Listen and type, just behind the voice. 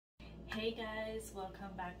Hey guys, welcome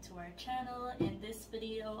back to our channel. In this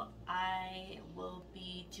video I will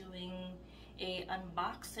be doing a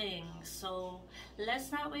unboxing, so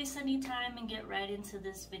let's not waste any time and get right into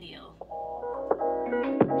this video.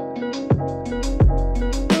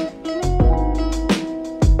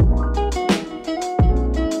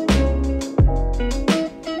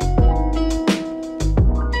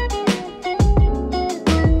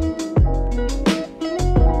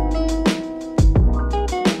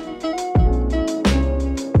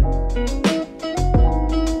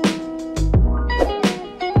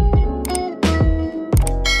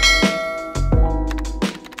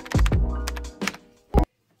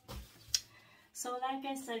 So like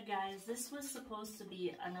I said guys, this was supposed to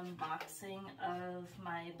be an unboxing of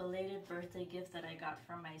my belated birthday gift that I got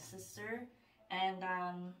from my sister, and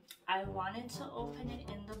I wanted to open it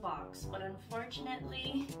in the box, but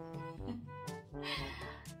unfortunately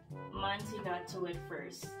Monty got to it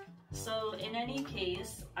first. So in any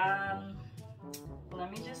case,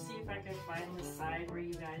 let me just see if I can find the side where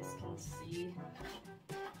you guys can see.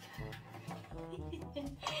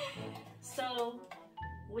 So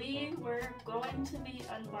we were going to be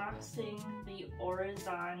unboxing the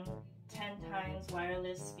Ortizan 10x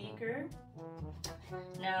wireless speaker.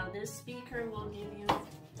 Now this speaker will give you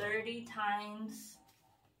 30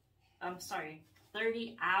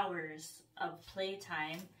 hours of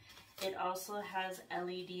playtime. It also has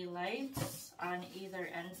LED lights on either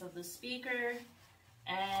ends of the speaker,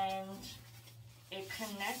 and it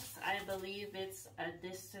connects, I believe it's a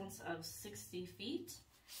distance of 60 feet.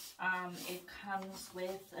 It comes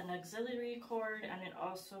with an auxiliary cord, and it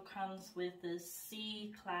also comes with this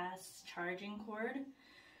C-class charging cord.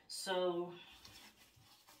 So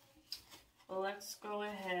let's go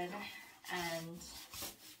ahead and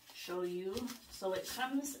show you. So it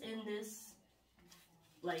comes in this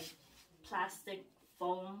like plastic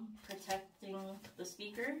foam protecting the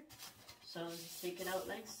speaker. So just take it out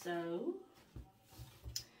like so.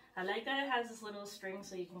 I like that it has this little string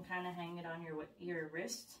so you can kind of hang it on your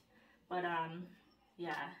wrist. But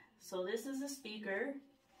yeah, so this is a speaker.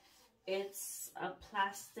 It's a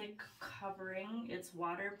plastic covering. It's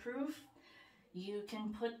waterproof. You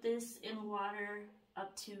can put this in water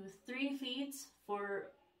up to 3 feet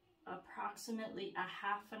for approximately a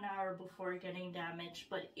half an hour before getting damaged.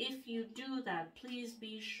 But if you do that, please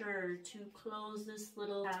be sure to close this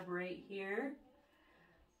little tab right here.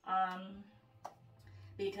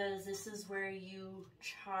 Because this is where you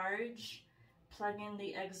charge, plug in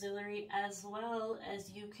the auxiliary, as well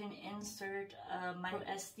as you can insert a micro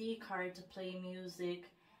SD card to play music.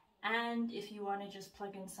 And if you want to just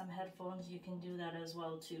plug in some headphones, you can do that as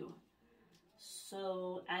well too.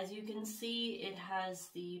 So as you can see, it has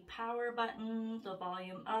the power button, the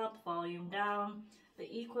volume up, volume down, the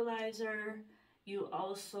equalizer. You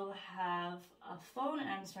also have a phone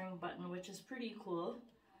answering button, which is pretty cool.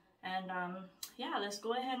 And yeah, let's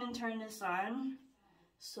go ahead and turn this on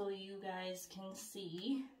so you guys can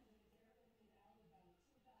see.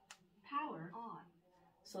 Power on.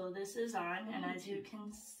 So this is on, and as you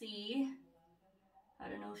can see, I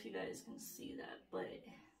don't know if you guys can see that, but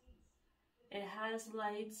it has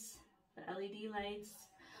lights, the LED lights,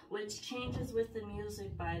 which changes with the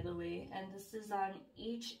music, by the way, and this is on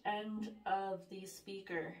each end of the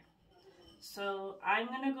speaker. So I'm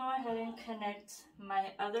gonna go ahead and connect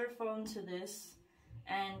my other phone to this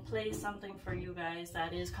and play something for you guys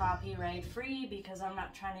that is copyright free, because I'm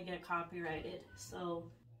not trying to get copyrighted. So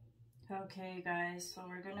okay guys, so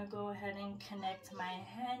we're gonna go ahead and connect my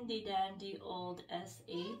handy dandy old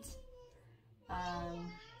S8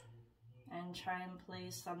 and try and play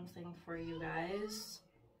something for you guys.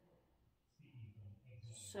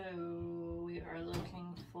 So we are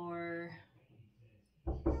looking for,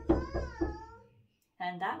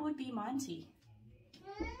 and that would be Monty.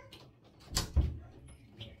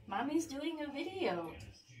 Mommy's doing a video.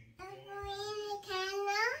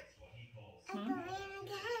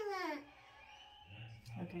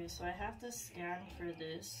 Okay, so I have to scan for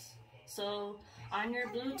this. So on your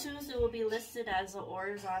Bluetooth, it will be listed as the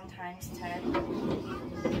Ortizan 10x.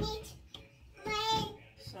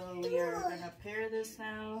 So we are gonna pair this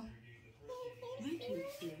now. Bluetooth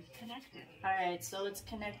is connected. Alright, so it's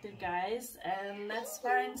connected guys, and let's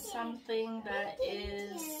find something that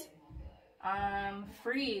is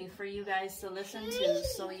free for you guys to listen to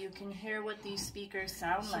so you can hear what these speakers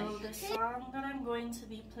sound like. So the song that I'm going to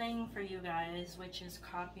be playing for you guys, which is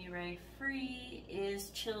copyright free, is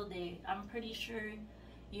Chill Day. I'm pretty sure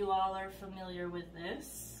you all are familiar with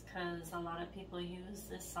this because a lot of people use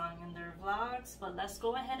this song in their vlogs, but let's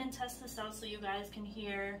go ahead and test this out so you guys can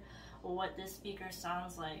hear what this speaker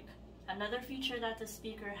sounds like. Another feature that the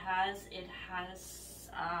speaker has, it has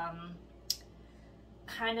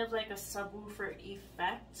kind of like a subwoofer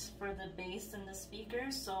effect for the bass in the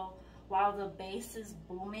speaker. So while the bass is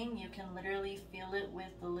booming, you can literally feel it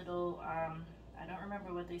with the little, I don't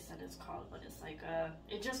remember what they said it's called, but it's like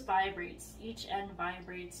it just vibrates. Each end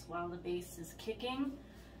vibrates while the bass is kicking.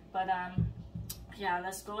 But yeah,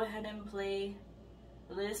 let's go ahead and play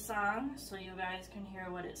this song so you guys can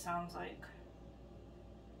hear what it sounds like.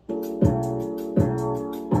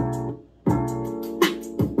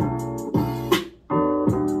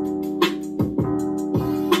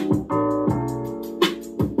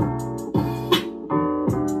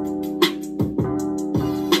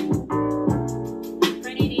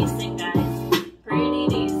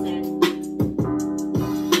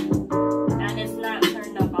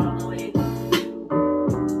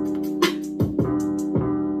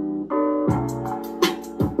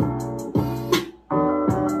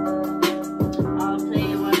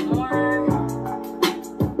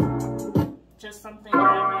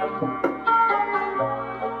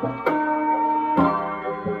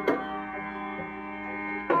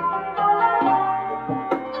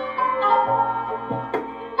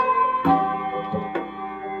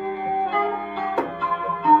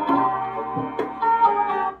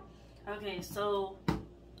 Okay, so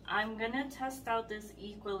I'm gonna test out this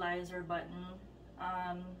equalizer button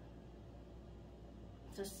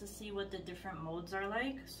just to see what the different modes are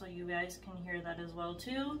like, so you guys can hear that as well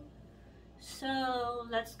too. So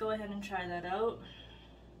let's go ahead and try that out.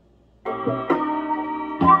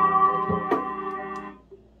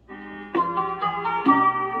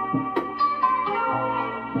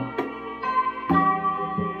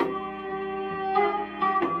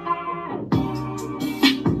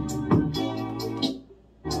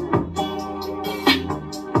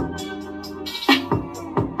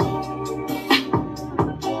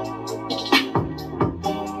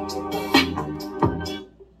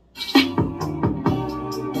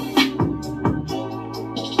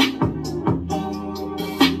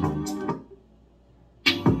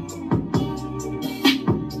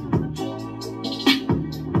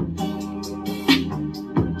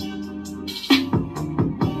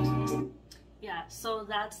 So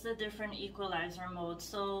that's the different equalizer modes.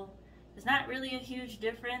 So it's not really a huge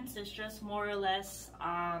difference. It's just more or less,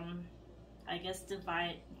 I guess,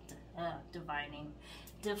 defining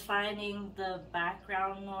the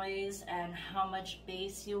background noise and how much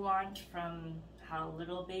bass you want from how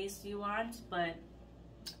little bass you want. But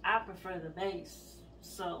I prefer the bass,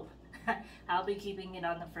 so I'll be keeping it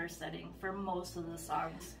on the first setting for most of the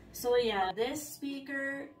songs. So yeah, this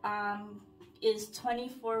speaker is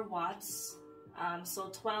 24 watts. So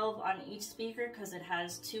 12 on each speaker because it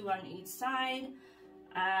has 2 on each side.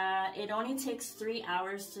 It only takes 3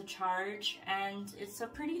 hours to charge, and it's a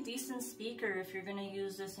pretty decent speaker if you're going to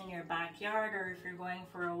use this in your backyard, or if you're going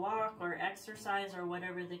for a walk or exercise or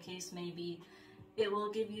whatever the case may be. It will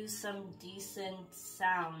give you some decent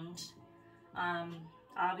sound.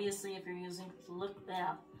 Obviously, if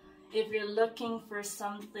you're looking for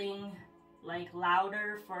something like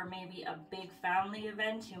louder for maybe a big family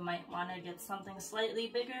event, you might want to get something slightly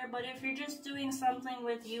bigger. But if you're just doing something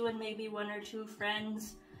with you and maybe 1 or 2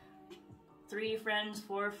 friends, 3 friends,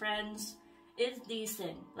 4 friends, it's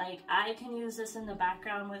decent. Like, I can use this in the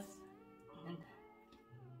background with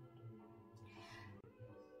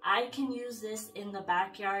in the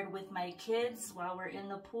backyard with my kids while we're in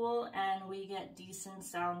the pool, and we get decent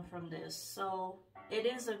sound from this. So it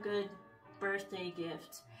is a good birthday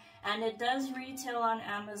gift. And it does retail on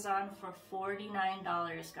Amazon for $49,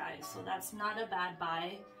 guys. So that's not a bad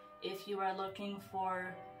buy if you are looking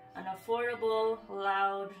for an affordable,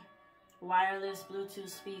 loud, wireless Bluetooth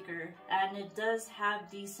speaker. And it does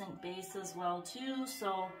have decent bass as well too,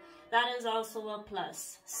 so that is also a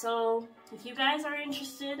plus. So if you guys are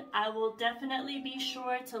interested, I will definitely be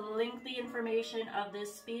sure to link the information of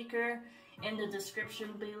this speaker in the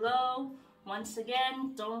description below. Once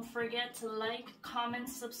again, don't forget to like, comment,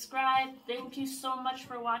 subscribe. Thank you so much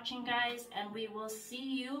for watching, guys, and we will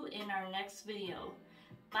see you in our next video.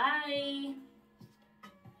 Bye!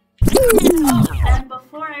 Oh, and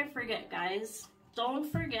before I forget, guys,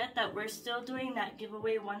 don't forget that we're still doing that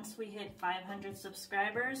giveaway once we hit 500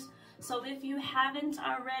 subscribers. So if you haven't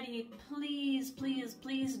already, please, please,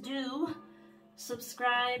 please do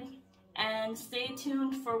subscribe. And stay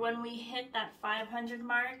tuned for when we hit that 500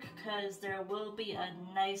 mark, because there will be a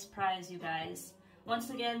nice prize, you guys. Once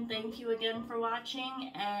again, thank you again for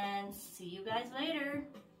watching, and see you guys later.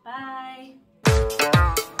 Bye!